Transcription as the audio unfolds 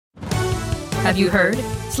Have you heard?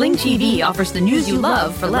 Sling TV offers the news you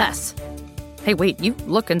love for less. Hey, wait, you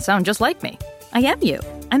look and sound just like me. I am you.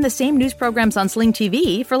 I'm the same news programs on Sling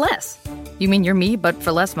TV for less. You mean you're me, but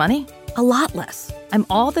for less money? A lot less. I'm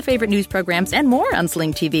all the favorite news programs and more on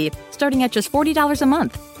Sling TV, starting at just $40 a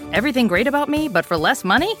month. Everything great about me, but for less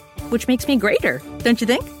money? Which makes me greater, don't you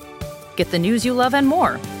think? Get the news you love and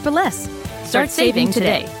more for less. Start saving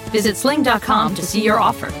today. Visit sling.com to see your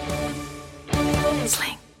offer.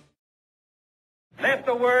 Sling. Let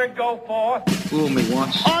the word go forth. Fool me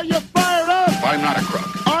once. Are you fired up? I'm not a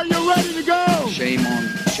crook. Are you ready to go? Shame on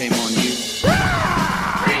you.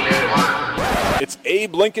 It's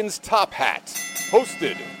Abe Lincoln's Top Hat,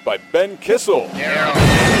 hosted by Ben Kissel.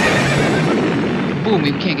 Fool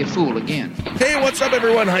me, we can't get fooled again. Hey, what's up,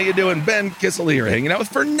 everyone? How you doing? Ben Kissel here, hanging out with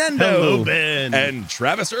Fernando. Hello, Ben. And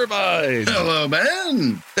Travis Irvine. Hello,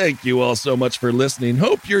 Ben. Thank you all so much for listening.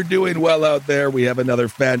 Hope you're doing well out there. We have another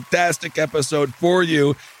fantastic episode for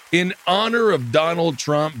you. In honor of Donald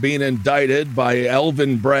Trump being indicted by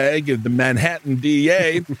Alvin Bragg of the Manhattan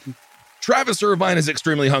DA, Travis Irvine is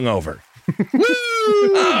extremely hungover.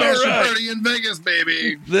 Woo! Bachelor right. party in Vegas,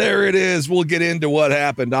 baby. There it is. We'll get into what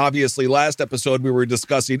happened. Obviously, last episode we were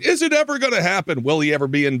discussing, is it ever going to happen? Will he ever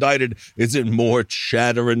be indicted? Is it more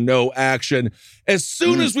chatter and no action? As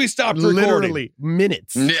soon as we stopped recording. Literally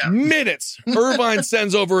minutes. Yeah. Minutes. Irvine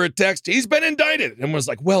sends over a text. He's been indicted. And was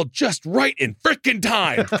like, well, just right in frickin'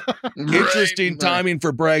 time. Interesting timing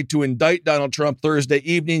for Bragg to indict Donald Trump Thursday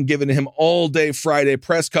evening, giving him all day Friday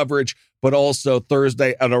press coverage. But also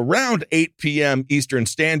Thursday at around 8 p.m. Eastern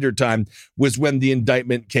Standard Time was when the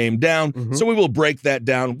indictment came down. Mm-hmm. So we will break that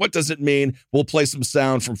down. What does it mean? We'll play some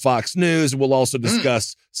sound from Fox News. We'll also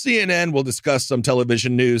discuss CNN. We'll discuss some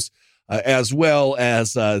television news as well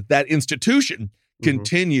as that institution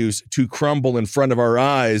continues to crumble in front of our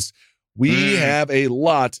eyes. We have a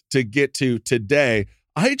lot to get to today.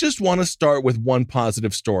 I just want to start with one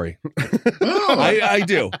positive story. I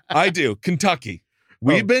do. Kentucky.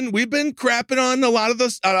 We've been crapping on a lot of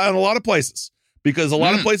this on a lot of places because a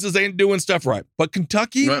lot of places ain't doing stuff right. But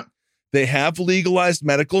Kentucky, they have legalized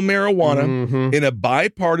medical marijuana in a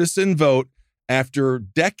bipartisan vote after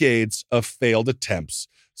decades of failed attempts.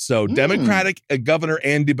 So Democratic Governor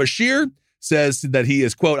Andy Beshear says that he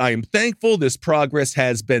is, quote, I am thankful this progress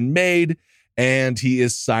has been made, and he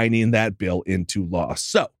is signing that bill into law.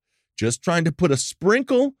 So just trying to put a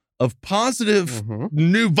sprinkle of positive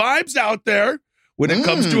new vibes out there when it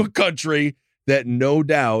comes to a country that no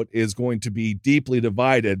doubt is going to be deeply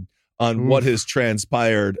divided on what has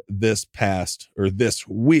transpired this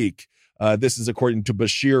week. This is according to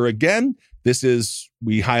Beshear again.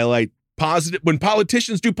 We highlight positive. When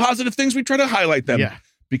politicians do positive things, we try to highlight them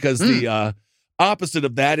because the opposite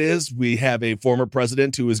of that is we have a former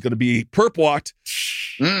president who is going to be perp-walked.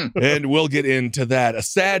 And we'll get into that. A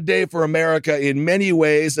sad day for America in many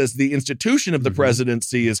ways as the institution of the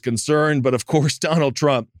presidency is concerned. But of course, Donald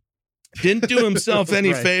Trump didn't do himself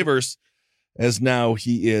any favors, as now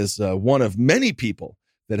he is one of many people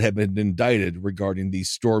that have been indicted regarding the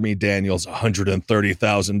Stormy Daniels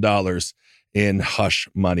 $130,000 in hush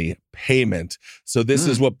money payment. So this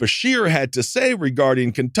is what Beshear had to say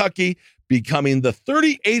regarding Kentucky becoming the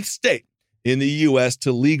 38th state in the U.S.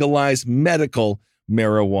 to legalize medical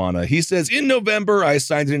marijuana. He says, in November, I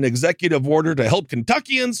signed an executive order to help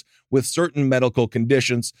Kentuckians with certain medical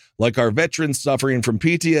conditions, like our veterans suffering from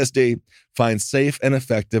PTSD, find safe and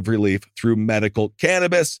effective relief through medical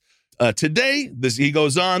cannabis. Today, he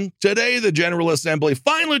goes on, today the General Assembly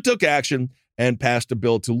finally took action and passed a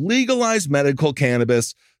bill to legalize medical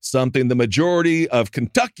cannabis, something the majority of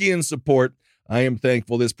Kentuckians support. I am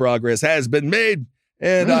thankful this progress has been made,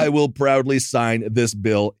 and I will proudly sign this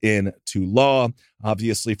bill into law.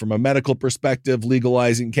 Obviously, from a medical perspective,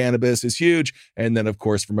 legalizing cannabis is huge. And then, of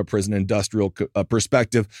course, from a prison industrial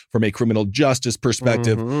perspective, from a criminal justice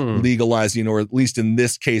perspective, legalizing, or at least in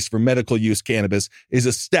this case for medical use cannabis, is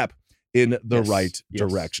a step in the right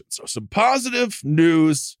direction. So some positive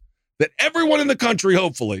news that everyone in the country,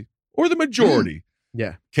 hopefully, or the majority,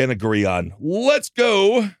 can agree on. Let's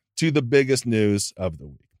go to the biggest news of the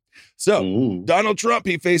week. So, Donald Trump,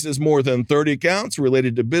 he faces more than 30 counts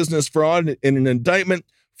related to business fraud in an indictment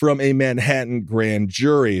from a Manhattan grand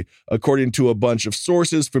jury. According to a bunch of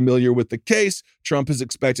sources familiar with the case, Trump is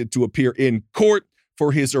expected to appear in court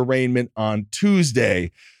for his arraignment on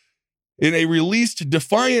Tuesday. In a released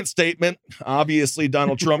defiant statement, obviously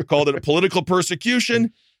Donald Trump called it a political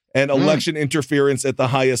persecution and election interference at the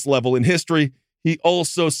highest level in history. He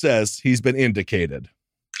also says he's been indicated.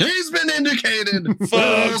 He's been indicated.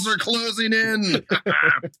 The walls are closing in.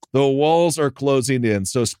 The walls are closing in.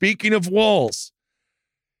 So speaking of walls,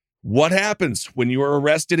 What happens when you are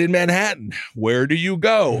arrested in Manhattan? Where do you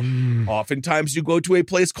go? Oftentimes you go to a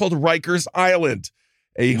place called Rikers Island,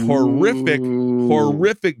 a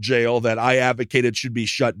horrific jail that I advocated should be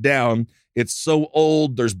shut down. It's so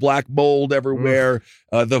old. There's black mold everywhere.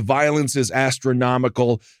 The violence is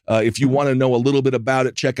astronomical. If you want to know a little bit about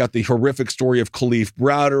it, check out the horrific story of Khalif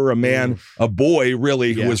Browder, a boy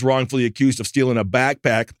really, who was wrongfully accused of stealing a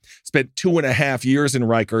backpack, spent 2.5 years in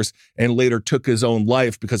Rikers, and later took his own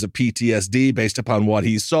life because of PTSD based upon what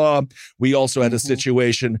he saw. We also had a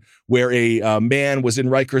situation where a man was in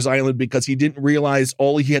Rikers Island because he didn't realize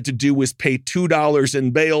all he had to do was pay $2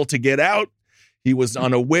 in bail to get out. He was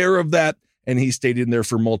unaware of that, and he stayed in there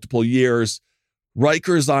for multiple years.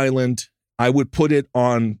 Rikers Island, I would put it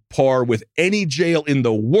on par with any jail in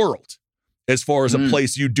the world as far as a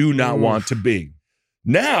place you do not want to be.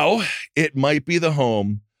 Now, it might be the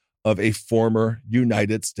home of a former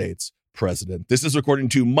United States president. This is according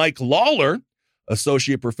to Mike Lawler,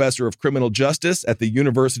 associate professor of criminal justice at the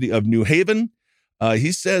University of New Haven.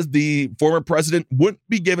 He says the former president wouldn't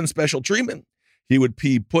be given special treatment. He would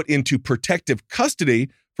be put into protective custody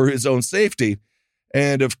for his own safety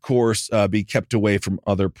and, of course, be kept away from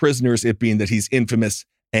other prisoners, it being that he's infamous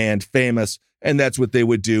and famous. And that's what they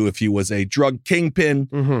would do if he was a drug kingpin,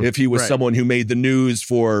 if he was someone who made the news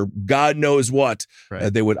for God knows what.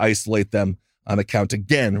 They would isolate them on account,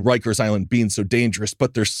 again, Rikers Island being so dangerous.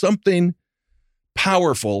 But there's something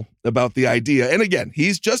powerful about the idea. And again,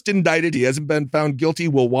 he's just indicted. He hasn't been found guilty.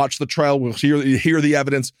 We'll watch the trial. We'll hear the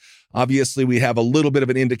evidence. Obviously, we have a little bit of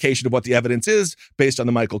an indication of what the evidence is based on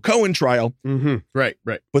the Michael Cohen trial. Right.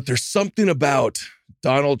 But there's something about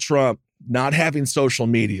Donald Trump not having social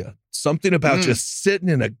media, something about just sitting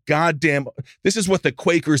in a goddamn, this is what the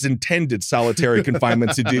Quakers intended solitary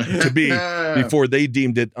confinement to be before they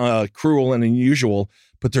deemed it cruel and unusual.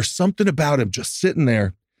 But there's something about him just sitting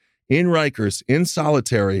there in Rikers, in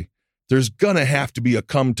solitary. There's going to have to be a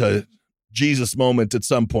come to Jesus moment at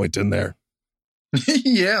some point in there.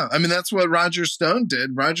 Yeah, I mean, that's what Roger Stone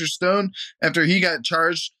did. Roger Stone, after he got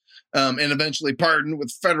charged and eventually pardoned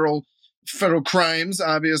with federal crimes,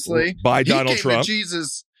 obviously, by Donald Trump.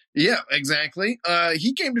 Jesus. Yeah, exactly.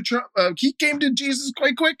 He came to Trump. He came to Jesus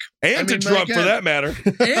quite quick. And to Trump, for that matter.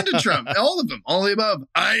 And to Trump. All of them. All the above.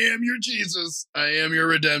 I am your Jesus. I am your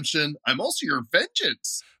redemption. I'm also your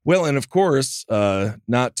vengeance. Well, and of course,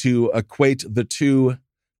 not to equate the two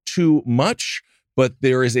too much, but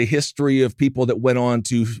there is a history of people that went on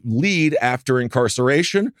to lead after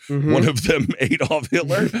incarceration. One of them, Adolf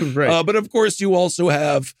Hitler. But of course, you also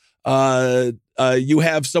have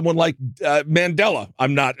someone like Mandela.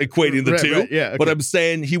 I'm not equating the two, but I'm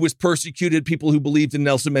saying he was persecuted. People who believed in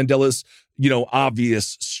Nelson Mandela's,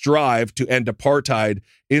 obvious strive to end apartheid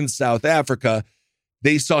in South Africa,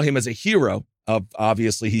 they saw him as a hero.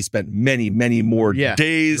 Obviously, he spent many, many more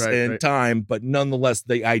days and time, but nonetheless,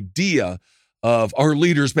 the idea of our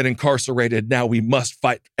leader's been incarcerated, now we must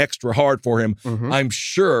fight extra hard for him. I'm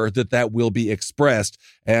sure that will be expressed.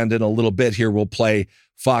 And in a little bit here, we'll play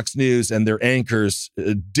Fox News and their anchors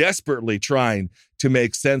desperately trying to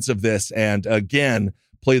make sense of this. And again,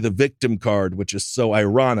 play the victim card, which is so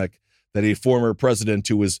ironic that a former president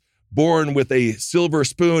who was born with a silver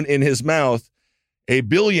spoon in his mouth, a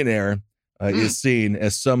billionaire, is seen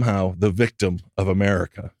as somehow the victim of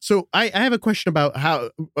America. So I have a question about how,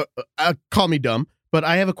 call me dumb, but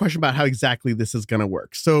I have a question about how exactly this is going to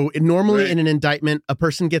work. So normally in an indictment, a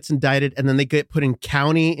person gets indicted and then they get put in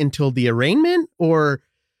county until the arraignment, or...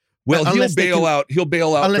 Well, he'll bail out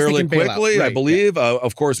fairly quickly, I believe.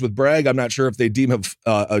 Of course, with Bragg, I'm not sure if they deem him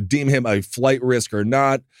a flight risk or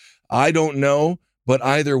not. I don't know. But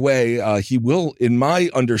either way, he will, in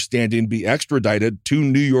my understanding, be extradited to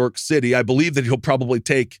New York City. I believe that he'll probably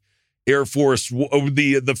take Air Force,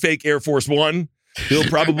 the fake Air Force One. He'll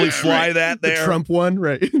probably fly that there. The Trump one,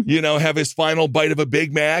 right? Have his final bite of a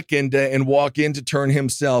Big Mac and walk in to turn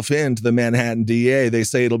himself in to the Manhattan DA. They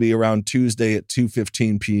say it'll be around Tuesday at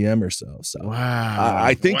 2:15 p.m. or so. So wow.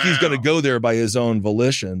 I think he's going to go there by his own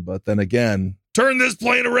volition. But then again, turn this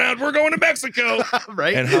plane around. We're going to Mexico.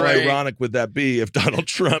 Right. And how ironic would that be if Donald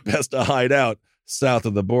Trump has to hide out south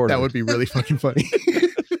of the border? That would be really fucking funny.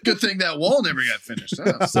 Good thing that wall never got finished.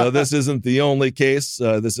 Huh? So this isn't the only case.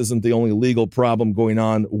 This isn't the only legal problem going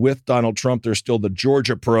on with Donald Trump. There's still the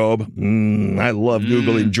Georgia probe. I love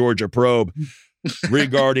Googling Georgia probe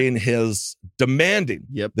regarding his demanding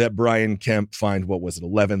that Brian Kemp find,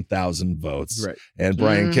 11,000 votes. Right. And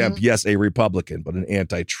Brian Kemp, yes, a Republican, but an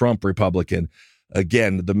anti-Trump Republican.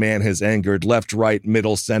 Again, the man has angered left, right,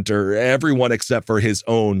 middle, center, everyone except for his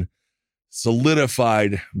own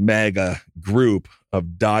solidified MAGA group of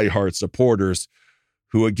diehard supporters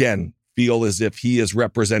who, again, feel as if he is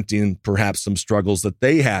representing perhaps some struggles that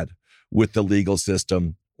they had with the legal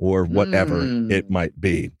system or whatever it might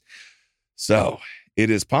be. So it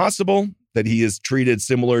is possible that he is treated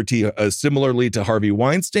similarly to Harvey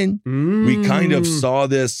Weinstein. We kind of saw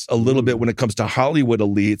this a little bit when it comes to Hollywood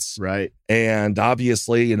elites. Right. And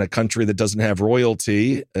obviously, in a country that doesn't have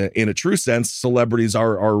royalty, in a true sense, celebrities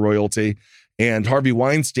are royalty. And Harvey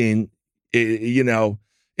Weinstein,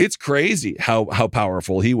 it's crazy how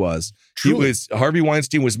powerful he was. Harvey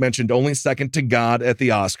Weinstein was mentioned only second to God at the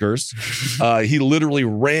Oscars. He literally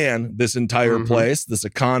ran this entire place, this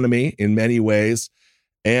economy in many ways.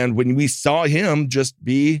 And when we saw him just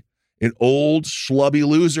be an old schlubby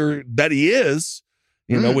loser that he is,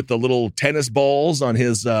 with the little tennis balls on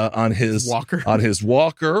his walker,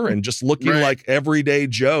 and just looking like everyday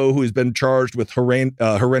Joe who's been charged with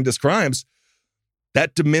horrendous crimes,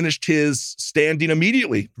 that diminished his standing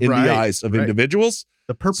immediately in the eyes of individuals.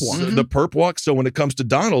 The perp walk. The perp walk. So when it comes to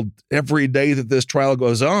Donald, every day that this trial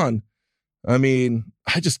goes on, I mean,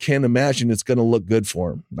 I just can't imagine it's going to look good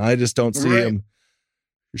for him. I just don't see him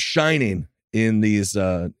shining in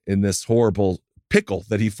this horrible pickle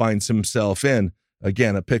that he finds himself in.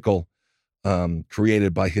 Again, a pickle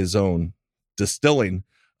created by his own distilling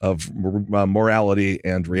of morality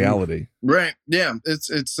and reality. Right. Yeah.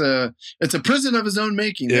 It's a prison of his own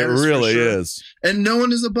making. It really is. And no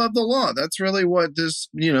one is above the law. That's really what this,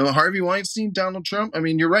 Harvey Weinstein, Donald Trump. I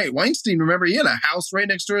mean, you're right. Weinstein, remember, he had a house right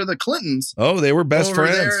next door to the Clintons. Oh, they were best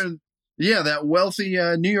friends. There. Yeah. That wealthy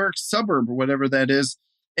New York suburb or whatever that is.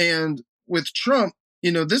 And with Trump,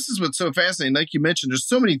 this is what's so fascinating. Like you mentioned, there's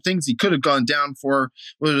so many things he could have gone down for,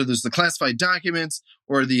 whether there's the classified documents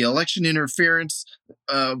or the election interference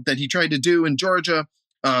that he tried to do in Georgia.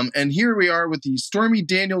 And here we are with the Stormy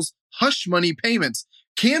Daniels hush money payments,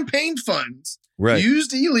 campaign funds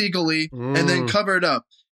used illegally and then covered up.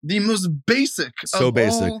 The most basic of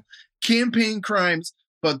all campaign crimes.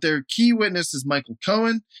 But their key witness is Michael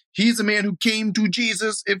Cohen. He's a man who came to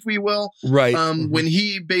Jesus, if we will. Right. When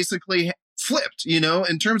he basically flipped,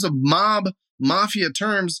 in terms of mafia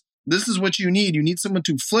terms, this is what you need. You need someone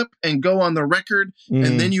to flip and go on the record,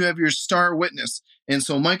 and then you have your star witness. And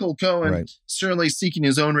so Michael Cohen certainly seeking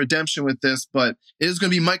his own redemption with this, but it is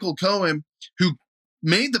going to be Michael Cohen who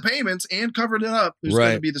made the payments and covered it up, who's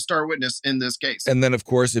going to be the star witness in this case. And then, of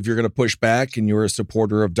course, if you're going to push back and you're a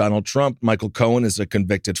supporter of Donald Trump, Michael Cohen is a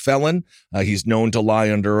convicted felon. He's known to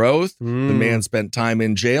lie under oath. The man spent time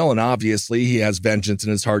in jail, and obviously he has vengeance in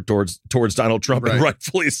his heart towards Donald Trump, and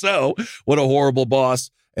rightfully so. What a horrible boss.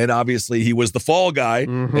 And obviously he was the fall guy.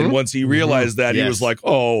 And once he realized that, he was like,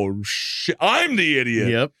 oh, shit, I'm the idiot.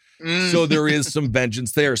 Yep. So there is some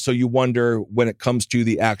vengeance there. So you wonder, when it comes to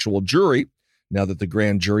the actual jury, now that the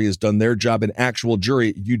grand jury has done their job, an actual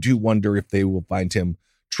jury, you do wonder if they will find him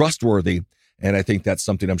trustworthy. And I think that's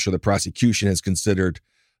something I'm sure the prosecution has considered,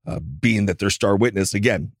 being that their star witness,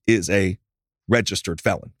 again, is a registered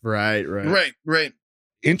felon. Right.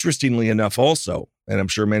 Interestingly enough, also, and I'm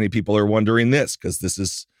sure many people are wondering this, because this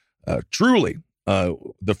is truly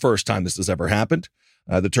the first time this has ever happened.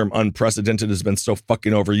 The term unprecedented has been so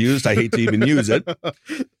fucking overused, I hate to even use it.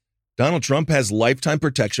 Donald Trump has lifetime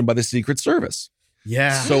protection by the Secret Service.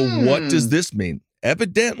 Yeah. So what does this mean?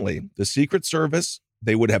 Evidently, the Secret Service,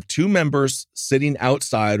 they would have two members sitting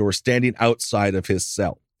outside or standing outside of his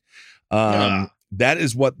cell. That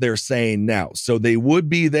is what they're saying now. So they would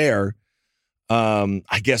be there,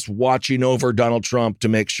 I guess, watching over Donald Trump to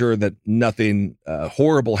make sure that nothing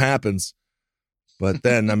horrible happens. But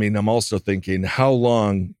then, I mean, I'm also thinking, how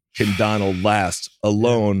long can Donald last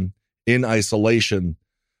alone in isolation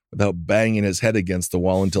without banging his head against the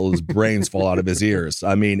wall until his brains fall out of his ears?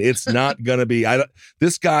 I mean, it's not going to be,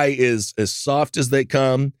 this guy is as soft as they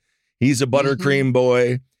come. He's a buttercream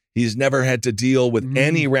boy. He's never had to deal with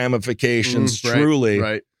any ramifications, truly.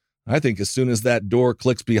 Right. I think as soon as that door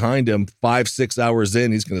clicks behind him, 5-6 hours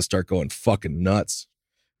in, he's going to start going fucking nuts.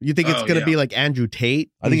 You think it's going to be like Andrew Tate?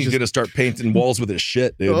 I think he's going to start painting walls with his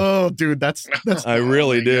shit, dude. Oh, dude, that's I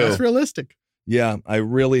really do. That's realistic. Yeah, I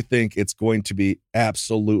really think it's going to be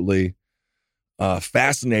absolutely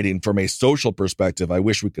fascinating from a social perspective. I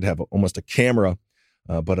wish we could have almost a camera,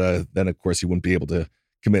 but then, of course, he wouldn't be able to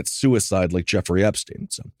commit suicide like Jeffrey Epstein.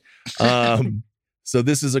 So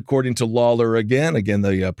this is according to Lawler again,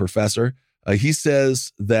 the professor. He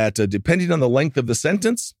says that depending on the length of the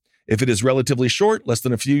sentence, if it is relatively short, less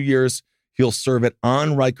than a few years, he'll serve it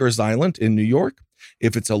on Rikers Island in New York.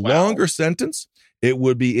 If it's a longer sentence, it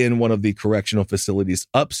would be in one of the correctional facilities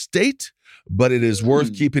upstate. But it is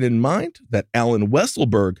worth keeping in mind that Alan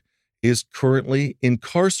Weselberg is currently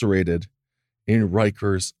incarcerated in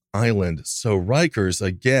Rikers Island. So Riker's,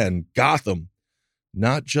 again, Gotham,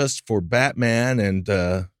 not just for Batman and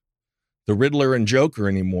the Riddler and Joker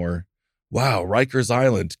anymore. Wow, Riker's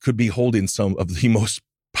Island could be holding some of the most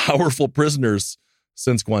powerful prisoners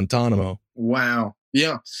since Guantanamo. Wow.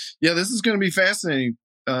 Yeah. Yeah, this is going to be fascinating.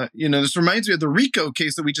 This reminds me of the Rico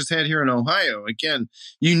case that we just had here in Ohio. Again,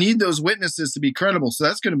 you need those witnesses to be credible. So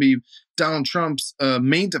that's going to be Donald Trump's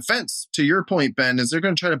main defense, to your point, Ben, is they're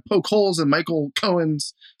going to try to poke holes in Michael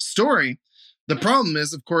Cohen's story. The problem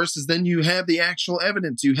is, of course, is then you have the actual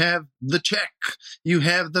evidence. You have the check. You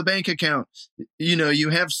have the bank account. You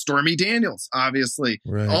have Stormy Daniels, obviously.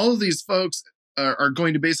 Right. All of these folks are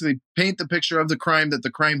going to basically paint the picture of the crime, that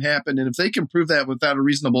the crime happened. And if they can prove that without a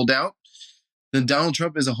reasonable doubt, then Donald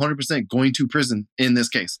Trump is 100% going to prison in this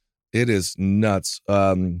case. It is nuts.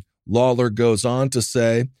 Lawler goes on to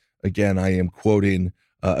say, again, I am quoting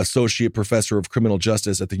Associate Professor of Criminal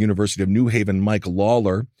Justice at the University of New Haven, Mike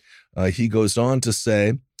Lawler. He goes on to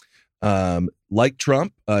say, like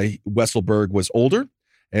Trump, Weisselberg was older,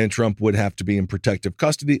 and Trump would have to be in protective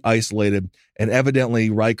custody, isolated, and evidently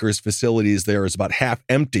Riker's facilities there is about half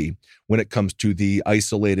empty when it comes to the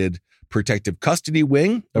isolated protective custody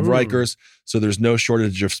wing of Riker's. So there's no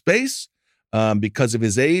shortage of space. Because of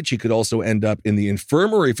his age, he could also end up in the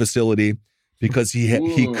infirmary facility because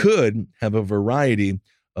he could have a variety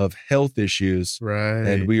of health issues. Right.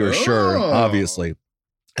 And we are sure, obviously,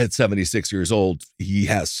 at 76 years old, he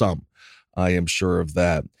has some. I am sure of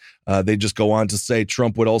that. They just go on to say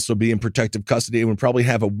Trump would also be in protective custody and would probably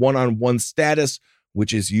have a one-on-one status,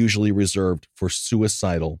 which is usually reserved for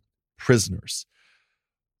suicidal prisoners.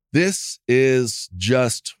 This is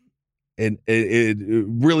just, it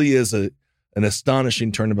really is an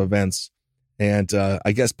astonishing turn of events. And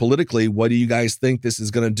I guess politically, what do you guys think this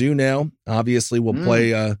is going to do now? Obviously, we'll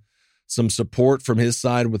play some support from his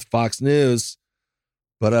side with Fox News.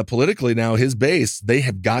 But politically now, his base, they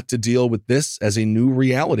have got to deal with this as a new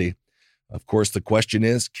reality. Of course, the question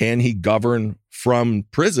is, can he govern from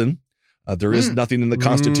prison? There is nothing in the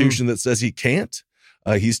Constitution that says he can't.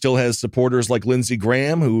 He still has supporters like Lindsey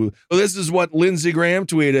Graham, this is what Lindsey Graham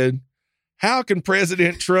tweeted. How can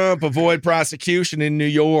President Trump avoid prosecution in New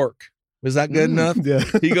York? Was that good enough? Yeah.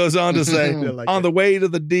 He goes on to say, on the way to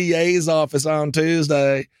the DA's office on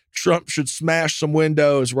Tuesday, Trump should smash some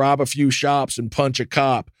windows, rob a few shops, and punch a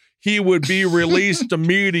cop. He would be released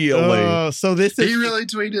immediately. So this is... He really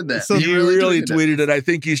tweeted that. So he really tweeted it. I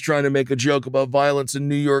think he's trying to make a joke about violence in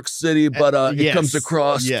New York City, but it comes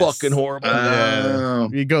across fucking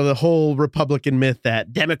horrible. You go the whole Republican myth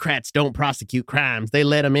that Democrats don't prosecute crimes. They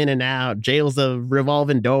let them in and out. Jail's a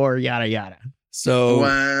revolving door, yada, yada. So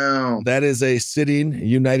that is a sitting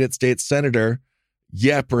United States senator.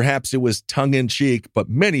 Yeah, perhaps it was tongue-in-cheek, but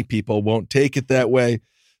many people won't take it that way,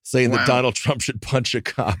 saying that Donald Trump should punch a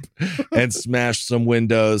cop and smash some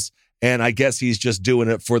windows. And I guess he's just doing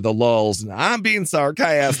it for the lulls. And I'm being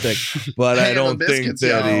sarcastic, but I don't think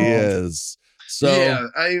that he is. So yeah,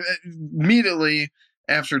 I immediately,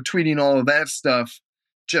 after tweeting all of that stuff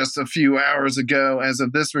just a few hours ago, as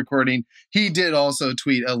of this recording, he did also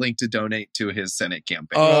tweet a link to donate to his Senate campaign.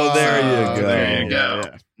 Oh, there you go. There you go.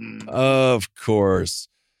 Of course.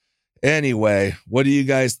 Anyway, what do you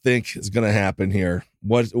guys think is going to happen here?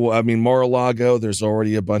 Mar-a-Lago, there's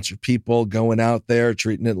already a bunch of people going out there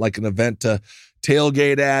treating it like an event to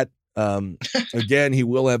tailgate at. Again, he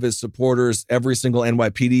will have his supporters. Every single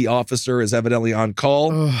NYPD officer is evidently on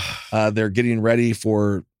call. They're getting ready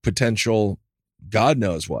for potential, God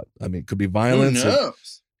knows what. I mean, it could be violence.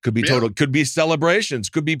 Could be could be celebrations.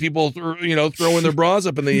 Could be people, throwing their bras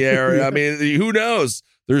up in the air. I mean, who knows?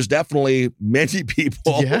 There's definitely many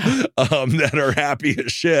people that are happy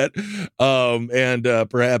as shit. And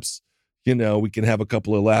perhaps, we can have a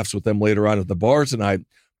couple of laughs with them later on at the bar tonight.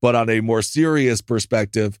 But on a more serious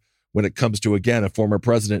perspective, when it comes to, again, a former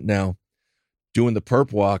president now doing the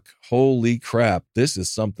perp walk, holy crap, this is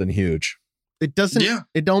something huge. It doesn't,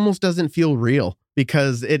 it almost doesn't feel real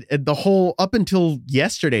because the whole, up until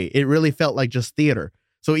yesterday, it really felt like just theater.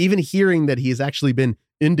 So even hearing that he's actually been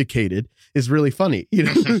indicated is really funny,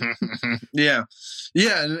 Yeah.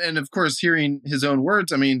 And of course, hearing his own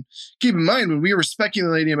words. I mean, keep in mind when we were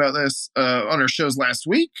speculating about this on our shows last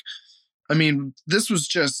week, I mean, this was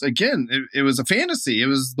just, again, it was a fantasy. It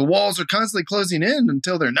was the walls are constantly closing in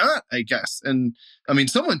until they're not, I guess. And I mean,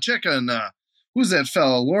 someone check on, who's that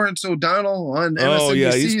fellow? Lawrence O'Donnell on MSNBC. Oh,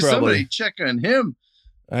 yeah, he's probably... Somebody check on him.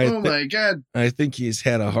 My God. I think he's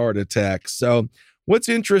had a heart attack. So what's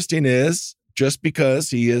interesting is just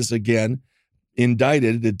because he is, again,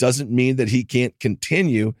 indicted, it doesn't mean that he can't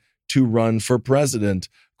continue to run for president.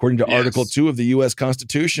 Of According to Article 2 of the U.S.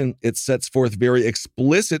 Constitution, it sets forth very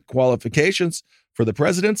explicit qualifications for the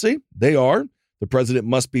presidency. They are: the president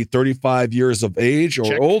must be 35 years of age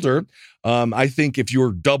or older. I think if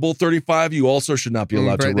you're double 35, you also should not be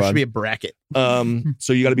allowed to run. There should be a bracket.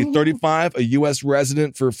 So you got to be 35, a U.S.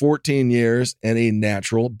 resident for 14 years, and a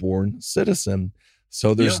natural-born citizen.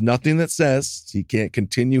 So there's nothing that says he can't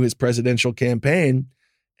continue his presidential campaign.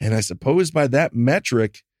 And I suppose by that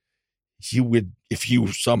metric, he would, if he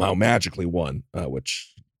somehow magically won,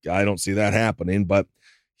 which I don't see that happening, but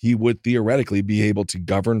he would theoretically be able to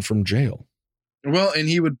govern from jail. Well, and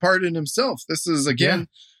he would pardon himself. This is, again,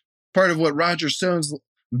 part of what Roger Stone's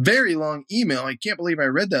very long email. I can't believe I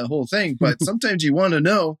read that whole thing, but sometimes you want to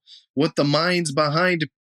know what the minds behind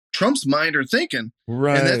Trump's mind are thinking.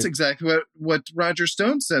 Right. And that's exactly what Roger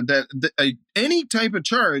Stone said, that any type of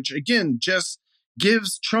charge, again, just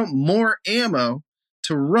gives Trump more ammo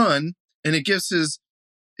to run, and it gives his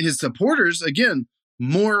supporters, again,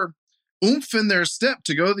 more oomph in their step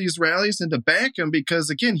to go to these rallies and to back him, because,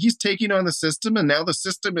 again, he's taking on the system, and now the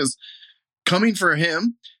system is coming for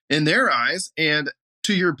him in their eyes. And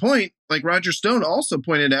to your point, like Roger Stone also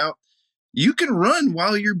pointed out, you can run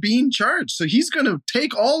while you're being charged. So he's going to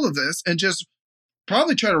take all of this and just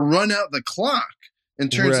probably try to run out the clock in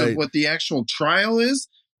terms of what the actual trial is,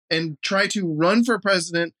 and try to run for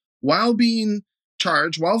president while being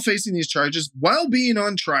charged, while facing these charges, while being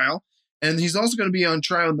on trial. And he's also going to be on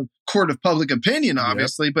trial in the court of public opinion,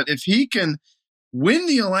 obviously. But if he can win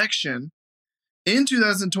the election in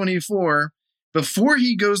 2024 before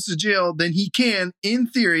he goes to jail, then he can, in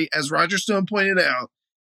theory, as Roger Stone pointed out,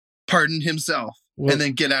 pardon himself and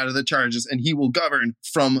then get out of the charges, and he will govern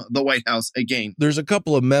from the White House again. There's a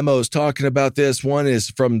couple of memos talking about this. One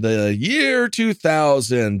is from the year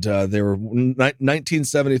 2000. There were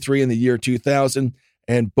 1973 and the year 2000.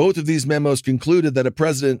 And both of these memos concluded that a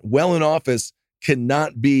president well in office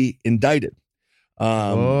cannot be indicted.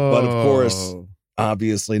 But of course,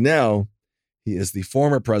 obviously now he is the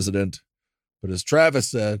former president. But as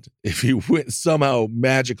Travis said, if he somehow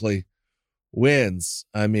magically wins,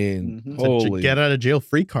 I mean, holy. Get out of jail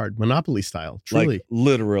free card, Monopoly style, truly. Like,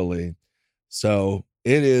 literally. So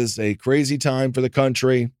it is a crazy time for the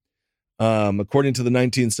country. According to the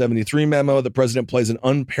 1973 memo, the president plays an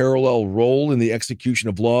unparalleled role in the execution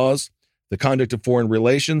of laws, the conduct of foreign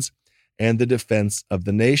relations, and the defense of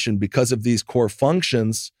the nation. Because of these core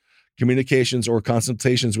functions, communications or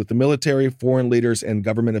consultations with the military, foreign leaders, and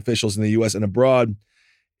government officials in the U.S. and abroad,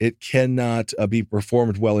 it cannot be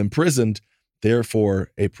performed while imprisoned.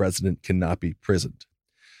 Therefore, a president cannot be prisoned.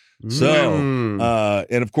 So,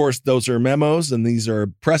 and of course, those are memos, and these are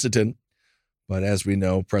precedent. But as we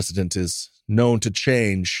know, precedent is known to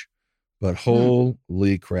change. But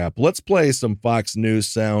holy crap. Let's play some Fox News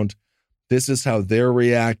sound. This is how they're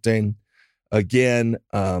reacting. Again,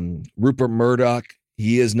 Rupert Murdoch,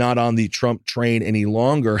 he is not on the Trump train any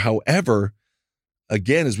longer. However,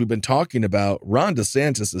 again, as we've been talking about, Ron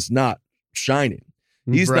DeSantis is not shining.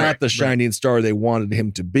 He's not the shining star they wanted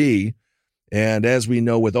him to be. And as we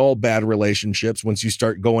know, with all bad relationships, once you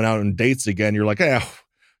start going out on dates again, you're like,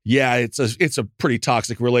 yeah, it's a pretty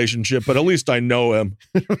toxic relationship, but at least I know him.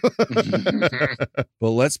 But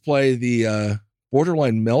let's play the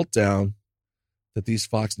borderline meltdown that these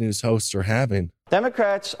Fox News hosts are having.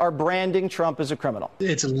 Democrats are branding Trump as a criminal.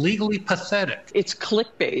 It's legally pathetic. It's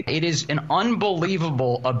clickbait. It is an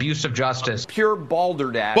unbelievable abuse of justice. Pure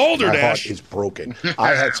balderdash. Balderdash. My heart is broken. I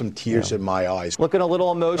had some tears in my eyes. Looking a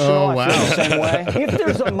little emotional. I feel the same way. If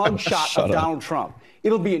there's a mugshot of Donald Trump,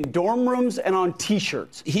 it'll be in dorm rooms and on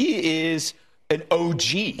T-shirts. He is an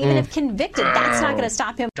OG. Even if convicted, that's not going to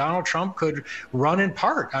stop him. Donald Trump could run in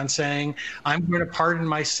part on saying, I'm going to pardon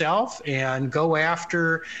myself and go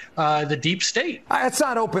after the deep state. It's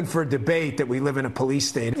not open for debate that we live in a police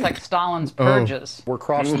state. It's like Stalin's purges. We're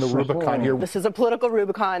crossing the Rubicon here. This is a political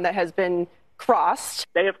Rubicon that has been crossed.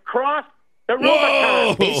 They have crossed the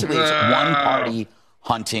Rubicon. Basically, it's one party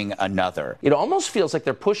hunting another. It almost feels like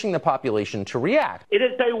they're pushing the population to react. It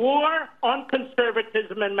is a war on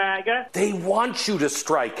conservatism in MAGA. They want you to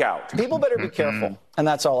strike out. People better be careful. And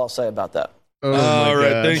that's all I'll say about that. All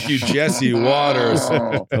right. Thank you, Jesse Waters,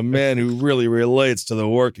 a man who really relates to the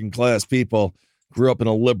working class people, grew up in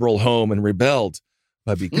a liberal home and rebelled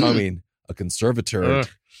by becoming a conservator.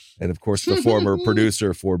 And of course, the former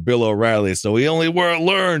producer for Bill O'Reilly. So he only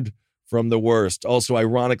learned from the worst. Also,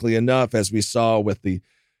 ironically enough, as we saw with the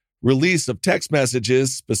release of text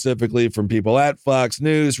messages, specifically from people at Fox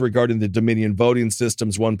News regarding the Dominion voting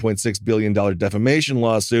system's $1.6 billion defamation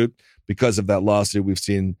lawsuit. Because of that lawsuit, we've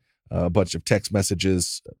seen a bunch of text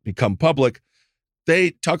messages become public.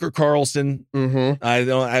 Tucker Carlson,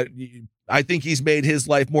 I think he's made his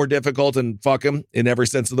life more difficult, and fuck him in every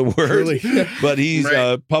sense of the word. Really? But he's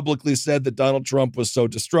publicly said that Donald Trump was so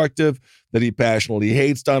destructive, that he passionately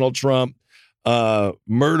hates Donald Trump.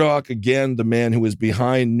 Murdoch, again, the man who was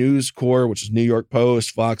behind News Corp, which is New York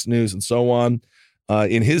Post, Fox News, and so on.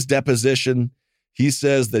 In his deposition, he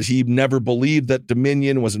says that he never believed that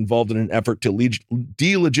Dominion was involved in an effort to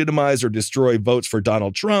delegitimize or destroy votes for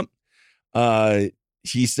Donald Trump.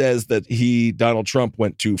 He says that Donald Trump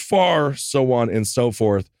went too far, so on and so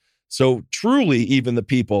forth. So truly, even the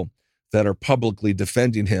people that are publicly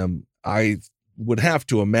defending him, I would have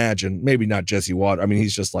to imagine, maybe not Jesse Watters. I mean,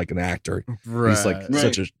 he's just like an actor. Right. He's like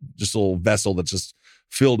such a just a little vessel that's just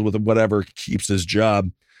filled with whatever keeps his job.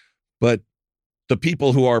 But the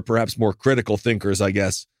people who are perhaps more critical thinkers, I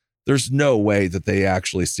guess, there's no way that they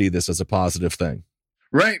actually see this as a positive thing.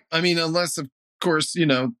 Right. I mean, unless, of course,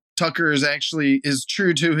 Tucker is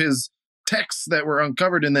true to his texts that were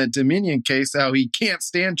uncovered in that Dominion case, how he can't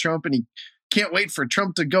stand Trump and he can't wait for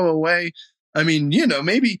Trump to go away. I mean,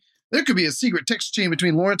 maybe there could be a secret text chain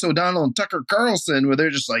between Lawrence O'Donnell and Tucker Carlson where they're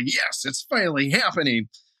just like, yes, it's finally happening.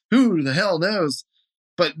 Who the hell knows?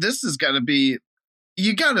 But this has got to be,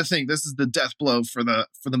 you got to think this is the death blow for the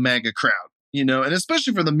MAGA crowd, and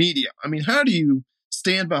especially for the media. I mean, how do you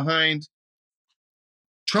stand behind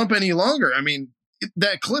Trump any longer? I mean,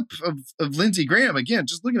 that clip of Lindsey Graham, again,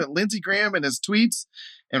 just looking at Lindsey Graham and his tweets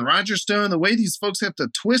and Roger Stone, the way these folks have to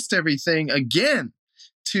twist everything again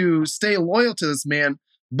to stay loyal to this man.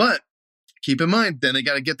 But keep in mind, then they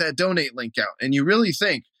got to get that donate link out. And you really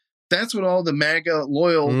think that's what all the MAGA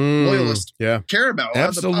loyalists care about. A lot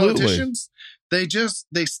of the politicians, they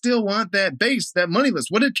still want that base, that money list.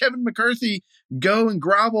 What did Kevin McCarthy go and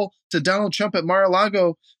grovel to Donald Trump at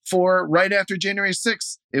Mar-a-Lago for right after January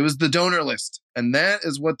 6th? It was the donor list. And that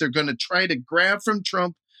is what they're going to try to grab from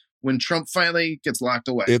Trump when Trump finally gets locked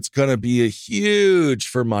away. It's going to be a huge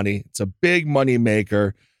for money. It's a big money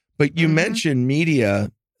maker. But you mentioned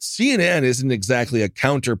media. CNN isn't exactly a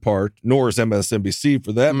counterpart, nor is MSNBC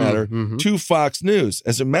for that matter, to Fox News.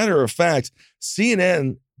 As a matter of fact,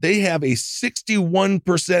 CNN, they have a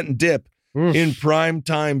 61% dip in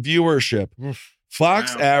primetime viewership.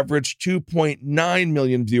 Fox averaged 2.9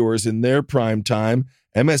 million viewers in their prime time.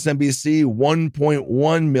 MSNBC,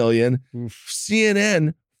 1.1 million.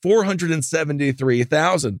 CNN,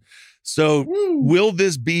 473,000. So will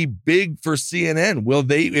this be big for CNN?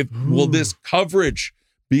 Will this coverage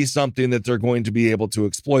be something that they're going to be able to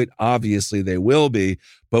exploit? Obviously they will be,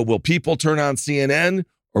 but will people turn on CNN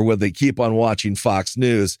or will they keep on watching Fox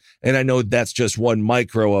News? And I know that's just one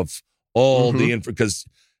micro of all the info, because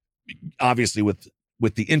obviously with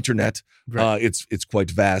the internet, it's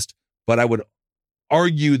quite vast, but I would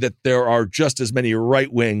argue that there are just as many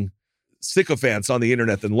right-wing sycophants on the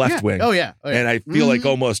internet than left-wing. Oh yeah. And I feel like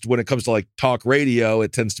almost when it comes to like talk radio,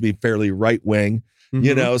 it tends to be fairly right-wing,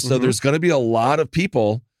 so there's going to be a lot of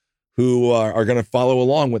people who are going to follow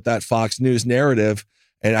along with that Fox News narrative.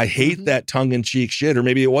 And I hate that tongue-in-cheek shit, or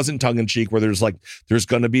maybe it wasn't tongue-in-cheek where there's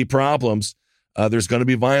going to be problems. There's going to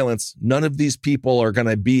be violence. None of these people are going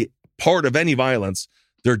to be part of any violence.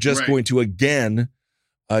 They're just going to, again,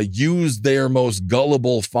 use their most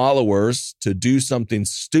gullible followers to do something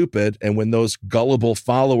stupid. And when those gullible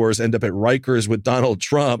followers end up at Rikers with Donald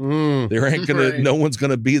Trump, there ain't gonna, no one's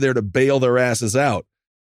going to be there to bail their asses out.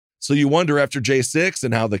 So you wonder after J6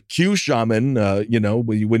 and how the Q shaman,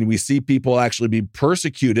 when we see people actually be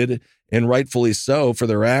persecuted, and rightfully so for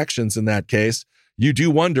their actions in that case, you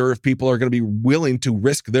do wonder if people are going to be willing to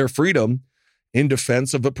risk their freedom in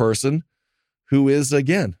defense of a person who is,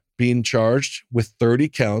 again, being charged with 30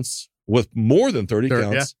 counts, with more than 30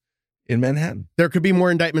 counts in Manhattan. There could be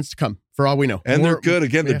more indictments to come, for all we know. And there could.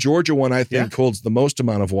 Again, the Georgia one, I think, holds the most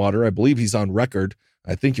amount of water. I believe he's on record.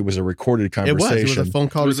 I think it was a recorded conversation. It was a phone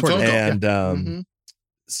call. And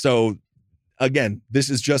so, again, this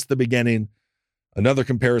is just the beginning. Another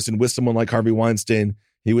comparison with someone like Harvey Weinstein.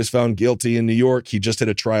 He was found guilty in New York. He just had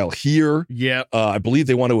a trial here. Yeah. I believe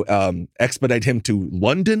they want to expedite him to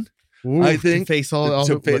London. I think. To face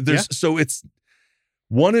So it's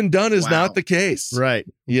one and done is not the case. Right.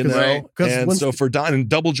 And so for Don, and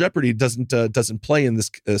double jeopardy doesn't play in this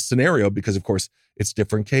scenario because, of course, it's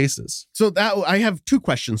different cases. So that I have two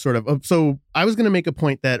questions, sort of. So I was going to make a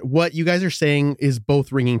point that what you guys are saying is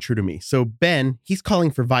both ringing true to me. So Ben, he's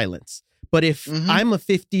calling for violence. But if I'm a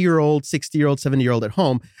 50-year-old, 60-year-old, 70-year-old at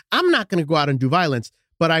home, I'm not going to go out and do violence,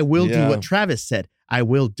 but I will do what Travis said. I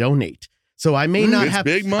will donate. So I may not have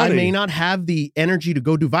big money. I may not have the energy to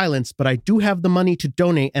go do violence, but I do have the money to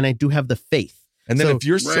donate, and I do have the faith. And then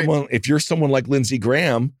if you're someone like Lindsey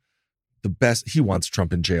Graham, the best. He wants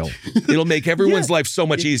Trump in jail. It'll make everyone's life so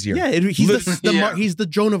much easier. Yeah, he's the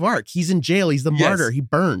Joan of Arc. He's in jail. He's the martyr. He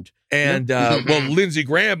burned. And well, Lindsey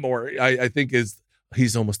Graham, I think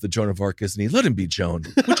he's almost the Joan of Arc, isn't he? Let him be Joan.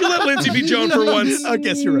 Would you let Lindsey be Joan for once? I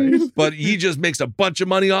guess you're right. But he just makes a bunch of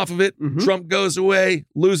money off of it. Trump goes away,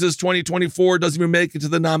 loses 2024, doesn't even make it to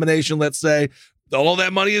the nomination, let's say. All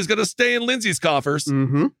that money is going to stay in Lindsey's coffers.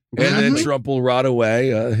 And then Trump will rot away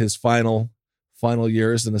his final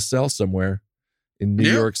years in a cell somewhere in New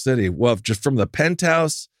York City. Well, just from the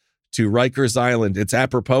penthouse to Rikers Island, it's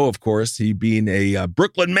apropos, of course, he being a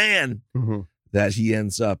Brooklyn man, that he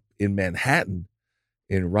ends up in Manhattan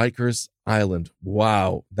in Rikers Island.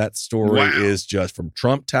 Wow, that story is just from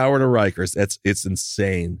Trump Tower to Rikers. It's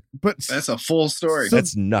insane. But that's a full story.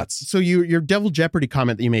 That's nuts. So your Devil Jeopardy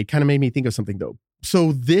comment that you made kind of made me think of something though.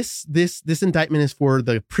 So this indictment is for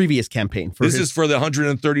the previous campaign. This is for the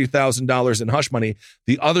 $130,000 in hush money.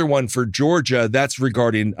 The other one for Georgia, that's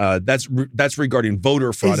regarding that's regarding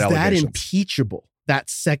voter fraud allegations. Is that impeachable?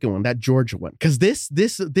 That second one, that Georgia one, because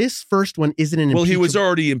this first one isn't an. Well, he was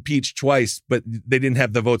already impeached twice, but they didn't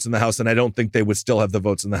have the votes in the House, and I don't think they would still have the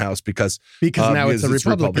votes in the House because now it's a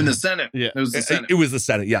Republican in the Senate. Yeah, it was the Senate. It was the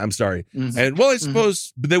Senate. Yeah, I'm sorry. And well, I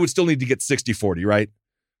suppose they would still need to get 60-40, right?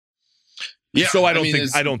 Yeah. So I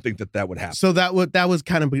don't think that would happen. So that was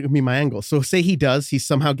kind of be my angle. So say he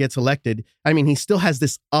somehow gets elected. I mean, he still has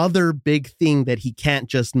this other big thing that he can't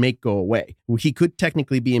just make go away. He could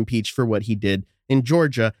technically be impeached for what he did in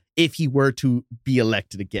Georgia if he were to be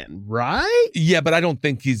elected again, right? Yeah, but I don't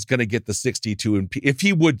think he's going to get the 62. If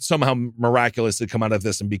he would somehow miraculously come out of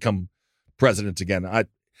this and become president again,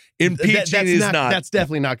 impeaching is not. That's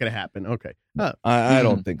definitely not going to happen. Okay. I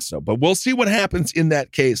don't think so. But we'll see what happens in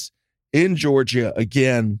that case in Georgia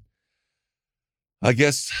again. I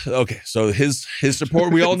guess, okay, so his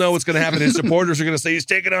support, we all know what's going to happen. His supporters are going to say he's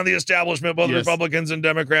taking on the establishment, both Republicans and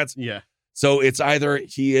Democrats. Yeah. So it's either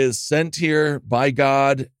he is sent here by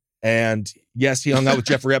God, and yes, he hung out with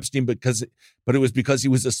Jeffrey Epstein, but it was because he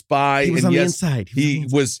was a spy. He was and on yes, the inside.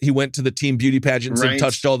 He went to the teen beauty pageants and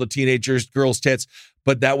touched all the teenagers, girls' tits,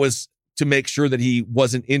 but that was to make sure that he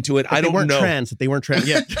wasn't into it. But I don't know. They weren't trans.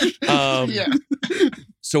 Yeah.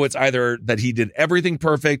 So it's either that he did everything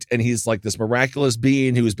perfect and he's like this miraculous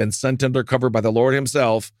being who has been sent undercover by the Lord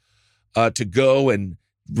himself to go and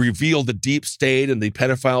reveal the deep state and the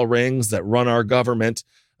pedophile rings that run our government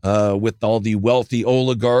with all the wealthy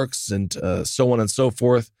oligarchs and so on and so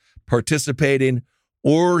forth participating,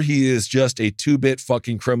 or he is just a two-bit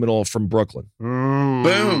fucking criminal from Brooklyn.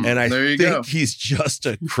 Boom. And I think he's just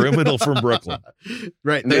a criminal from Brooklyn.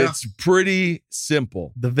 Right. It's pretty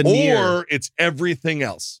simple. The veneer. Or it's everything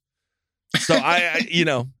else. So I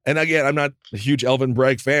and again, I'm not a huge Elvin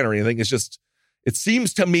Bragg fan or anything. It's just, it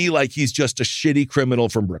seems to me like he's just a shitty criminal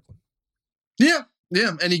from Brooklyn. Yeah.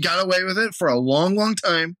 Yeah. And he got away with it for a long, long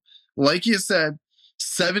time. Like you said,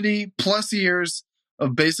 70 plus years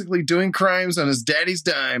of basically doing crimes on his daddy's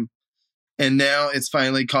dime. And now it's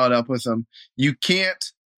finally caught up with him. You can't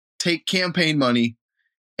take campaign money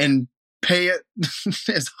and pay it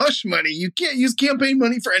as hush money. You can't use campaign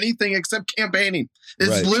money for anything except campaigning.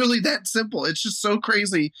 It's literally that simple. It's just so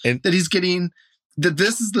crazy that he's getting that.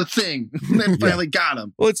 This is the thing that finally got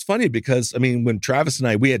him. Well, it's funny because, I mean, when Travis and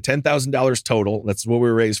I, we had $10,000 total. That's what we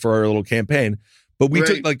raised for our little campaign. But we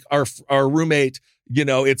took like our roommate,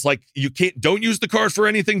 it's like don't use the card for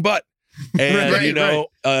anything but. And,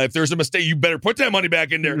 if there's a mistake, you better put that money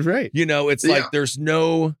back in there. Right. It's like there's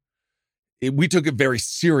no, we took it very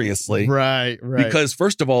seriously. Right. Because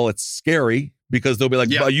first of all, it's scary because they'll be like,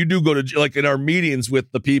 well, you do go to, like in our meetings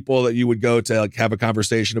with the people that you would go to like have a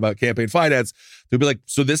conversation about campaign finance, they'll be like,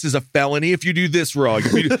 so this is a felony if you do this wrong.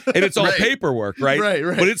 And it's all paperwork, right? Right.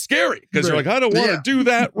 But it's scary because you're like, I don't want to do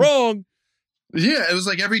that wrong. Yeah, it was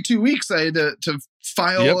like every 2 weeks I had to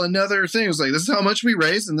file another thing. It was like, this is how much we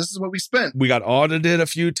raised and this is what we spent. We got audited a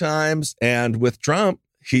few times. And with Trump,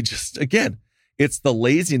 he just, again, it's the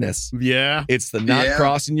laziness. Yeah. It's the not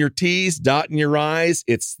crossing your T's, dotting your I's.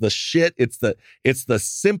 It's the shit. It's the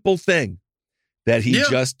simple thing that he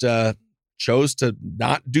just chose to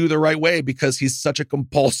not do the right way because he's such a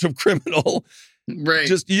compulsive criminal. Right.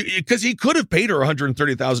 Just because he could have paid her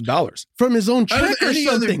 $130,000 from his own check or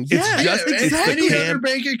something. It's any other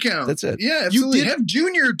bank account. That's it. Yeah, absolutely. You have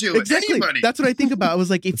Junior do it. Exactly. Anybody. That's what I think about. I was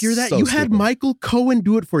like, if you're that, you had Michael Cohen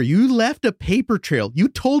do it for you. You left a paper trail. You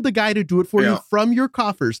told the guy to do it for you from your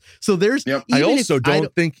coffers. So there's. I also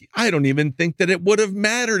I don't even think that it would have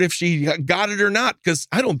mattered if she got it or not because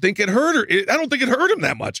I don't think it hurt her. I don't think it hurt him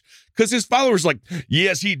that much because his followers like,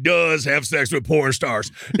 yes, he does have sex with porn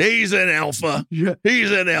stars. He's an alpha.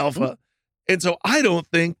 He's an alpha. And so I don't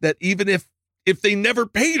think that even if they never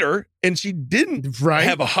paid her and she didn't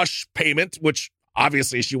have a hush payment, which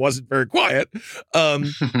obviously she wasn't very quiet, I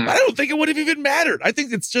don't think it would have even mattered. I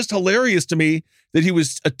think it's just hilarious to me that he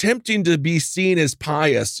was attempting to be seen as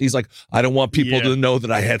pious. He's like, I don't want people to know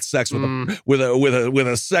that I had sex with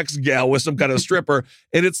a sex gal, with some kind of stripper.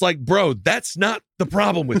 And it's like, bro, that's not the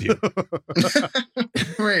problem with you.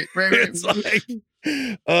 Right. It's like,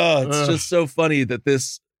 it's just so funny that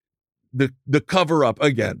the cover up,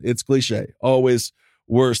 again, it's cliche, always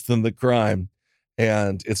worse than the crime.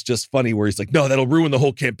 And it's just funny where he's like, no, that'll ruin the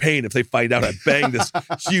whole campaign if they find out I banged this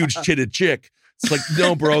huge chitted chick. It's like,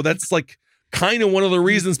 no, bro, that's like kind of one of the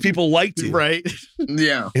reasons people liked you. Right.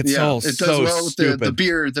 Yeah. It's all it does so well with stupid. the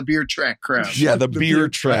beer track crowd. Yeah, the beer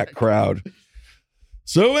track crowd.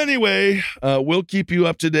 So anyway, we'll keep you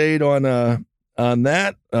up to date on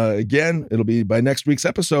that. Again, it'll be by next week's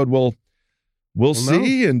episode. We'll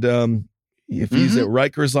see. And if he's at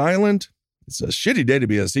Rikers Island, it's a shitty day to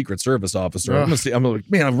be a Secret Service officer. I'm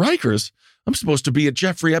like, man, I'm Rikers. I'm supposed to be at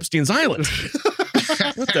Jeffrey Epstein's Island.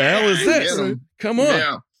 What the hell is this? Come on.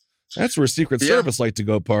 Yeah. That's where Secret Service like to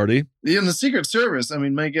go party. Yeah, and the Secret Service, I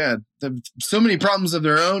mean, my God, so many problems of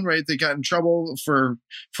their own, right? They got in trouble for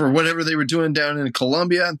whatever they were doing down in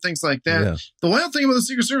Colombia and things like that. Yeah. The wild thing about the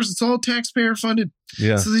Secret Service, it's all taxpayer funded.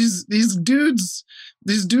 Yeah. So these dudes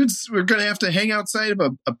were going to have to hang outside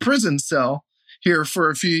of a prison cell here for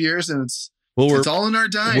a few years, and it's all in our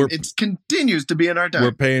dime. It continues to be in our dime.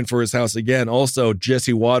 We're paying for his house again. Also,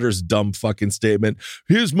 Jesse Waters' dumb fucking statement.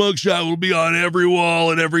 His mugshot will be on every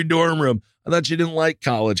wall in every dorm room. I thought you didn't like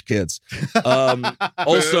college kids.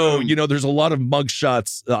 Also, there's a lot of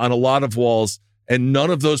mugshots on a lot of walls, and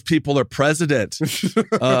none of those people are president.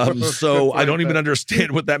 So I don't even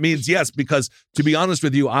understand what that means. Yes, because to be honest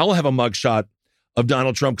with you, I'll have a mugshot of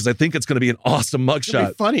Donald Trump because I think it's going to be an awesome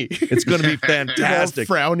mugshot. Funny. It's going to be fantastic.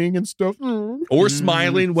 Frowning and stuff. Or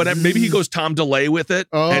smiling, whatever. Maybe he goes Tom DeLay with it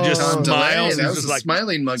and just smiles. That was a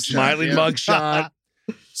smiling mugshot. Smiling mugshot.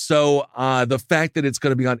 So the fact that it's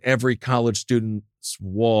going to be on every college student's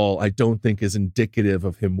wall, I don't think is indicative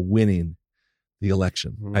of him winning the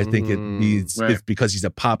election. I think it's because he's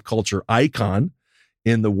a pop culture icon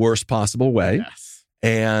in the worst possible way. Yes.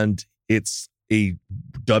 And it's a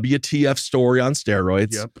WTF story on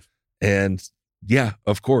steroids. Yep. And yeah,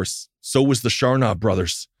 of course. So was the Sharnoff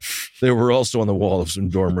brothers. They were also on the wall of some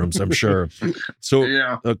dorm rooms, I'm sure.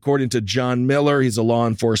 So according to John Miller, he's a law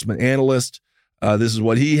enforcement analyst. This is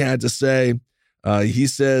what he had to say. He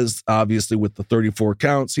says, obviously with the 34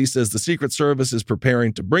 counts, he says the Secret Service is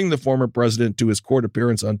preparing to bring the former president to his court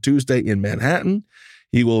appearance on Tuesday in Manhattan.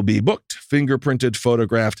 He will be booked, fingerprinted,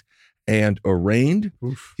 photographed, and arraigned.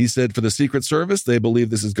 Oof. He said for the Secret Service, they believe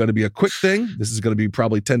this is going to be a quick thing. This is going to be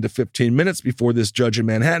probably 10 to 15 minutes before this judge in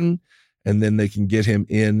Manhattan, and then they can get him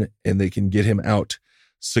in and they can get him out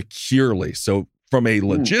securely. So from a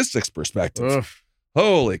logistics perspective,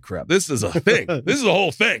 holy crap, this is a thing. This is a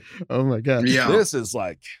whole thing. Oh my God. Yeah. This is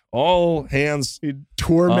like all hands.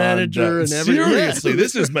 Tour manager and everything. Seriously,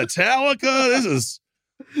 this is Metallica.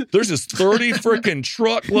 There's just 30 freaking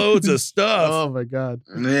truckloads of stuff. Oh my God.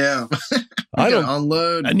 Yeah. I don't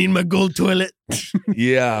unload. I need my gold toilet.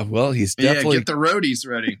 Yeah. Well, he's definitely get the roadies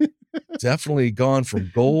ready. Definitely gone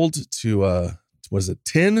from gold to was it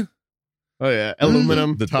tin? Oh yeah.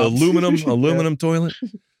 Aluminum. The aluminum toilet.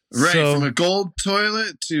 Right. From a gold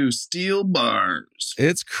toilet to steel bars.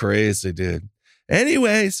 It's crazy, dude.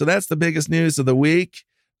 Anyway, so that's the biggest news of the week.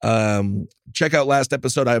 Check out last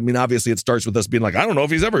episode. I mean, obviously it starts with us being like, I don't know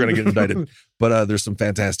if he's ever going to get indicted, but there's some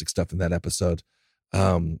fantastic stuff in that episode.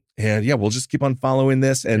 And yeah, we'll just keep on following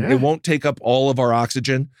this, and it won't take up all of our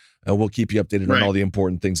oxygen. We'll keep you updated on all the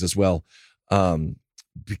important things as well.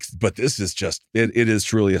 But this is just, it is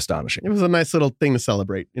truly astonishing. It was a nice little thing to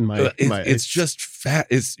celebrate in my it's just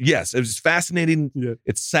it was fascinating. Yeah.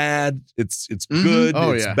 It's sad. It's good.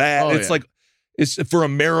 It's bad. It's like, it's for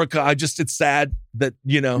America. It's sad that,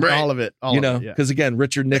 all of it, because again,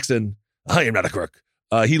 Richard Nixon, I am not a crook.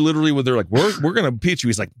 He literally, when they're like, we're going to impeach you.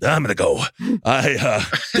 He's like, I'm going to go.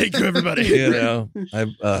 Thank you, everybody.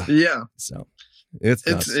 So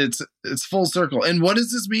it's full circle. And what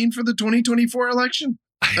does this mean for the 2024 election?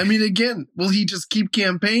 I mean, again, will he just keep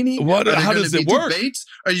campaigning? How does it work? Debates?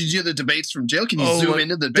 Are you do the debates from jail? Can you zoom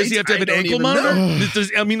into the debates? Does he have to have an ankle monitor?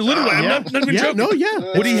 I mean, literally, I'm not even joking. No, yeah.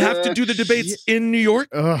 Would he have to do the debates in New York?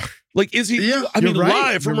 Like, is he? Yeah, I mean,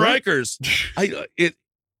 live from Rikers.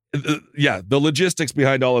 The logistics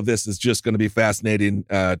behind all of this is just going to be fascinating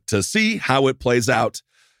to see how it plays out.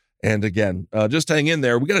 And again, just hang in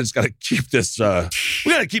there. We got to keep this.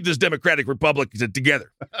 We got to keep this Democratic Republic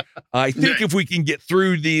together. I think if we can get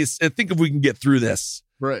through this,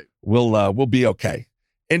 right, we'll be okay.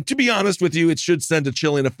 And to be honest with you, it should send a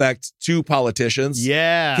chilling effect to politicians.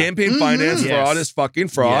 Yeah. Campaign finance fraud is fucking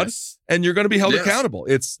fraud. Yes. And you're going to be held accountable.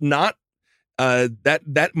 It's not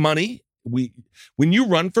that money. When you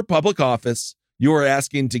run for public office, you are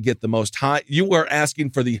asking to get you are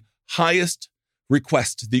asking for the highest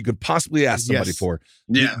request that you could possibly ask somebody for.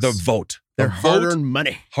 The vote. Their hard-earned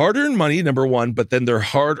money. Hard-earned money, number one, but then their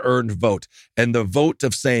hard-earned vote. And the vote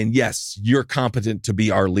of saying, yes, you're competent to be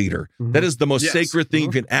our leader. Mm-hmm. That is the most sacred thing you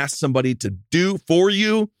can ask somebody to do for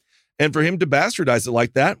you. And for him to bastardize it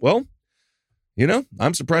like that, well,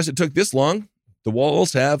 I'm surprised it took this long. The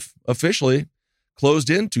walls have officially closed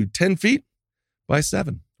in to 10 feet by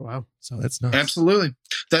 7. Wow. So that's nuts. Absolutely.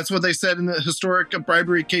 That's what they said in the historic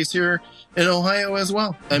bribery case here in Ohio as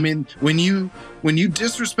well. I mean, when you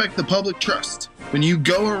disrespect the public trust, when you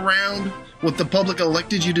go around what the public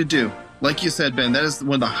elected you to do, like you said, Ben, that is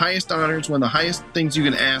one of the highest honors, one of the highest things you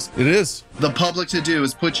can ask. It is. The public to do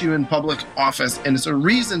is put you in public office. And it's a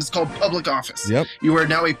reason it's called public office. Yep. You are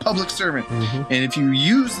now a public servant. Mm-hmm. And if you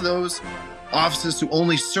use those offices to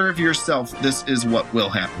only serve yourself, this is what will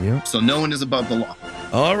happen. Yep. So no one is above the law.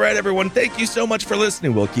 All right, everyone. Thank you so much for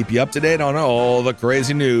listening. We'll keep you up to date on all the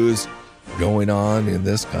crazy news going on in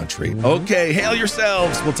this country. Mm-hmm. Okay, hail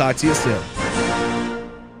yourselves. We'll talk to you soon.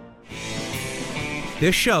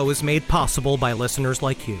 This show is made possible by listeners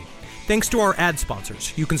like you. Thanks to our ad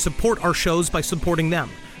sponsors, you can support our shows by supporting them.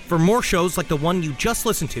 For more shows like the one you just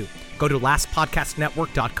listened to, go to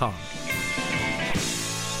lastpodcastnetwork.com.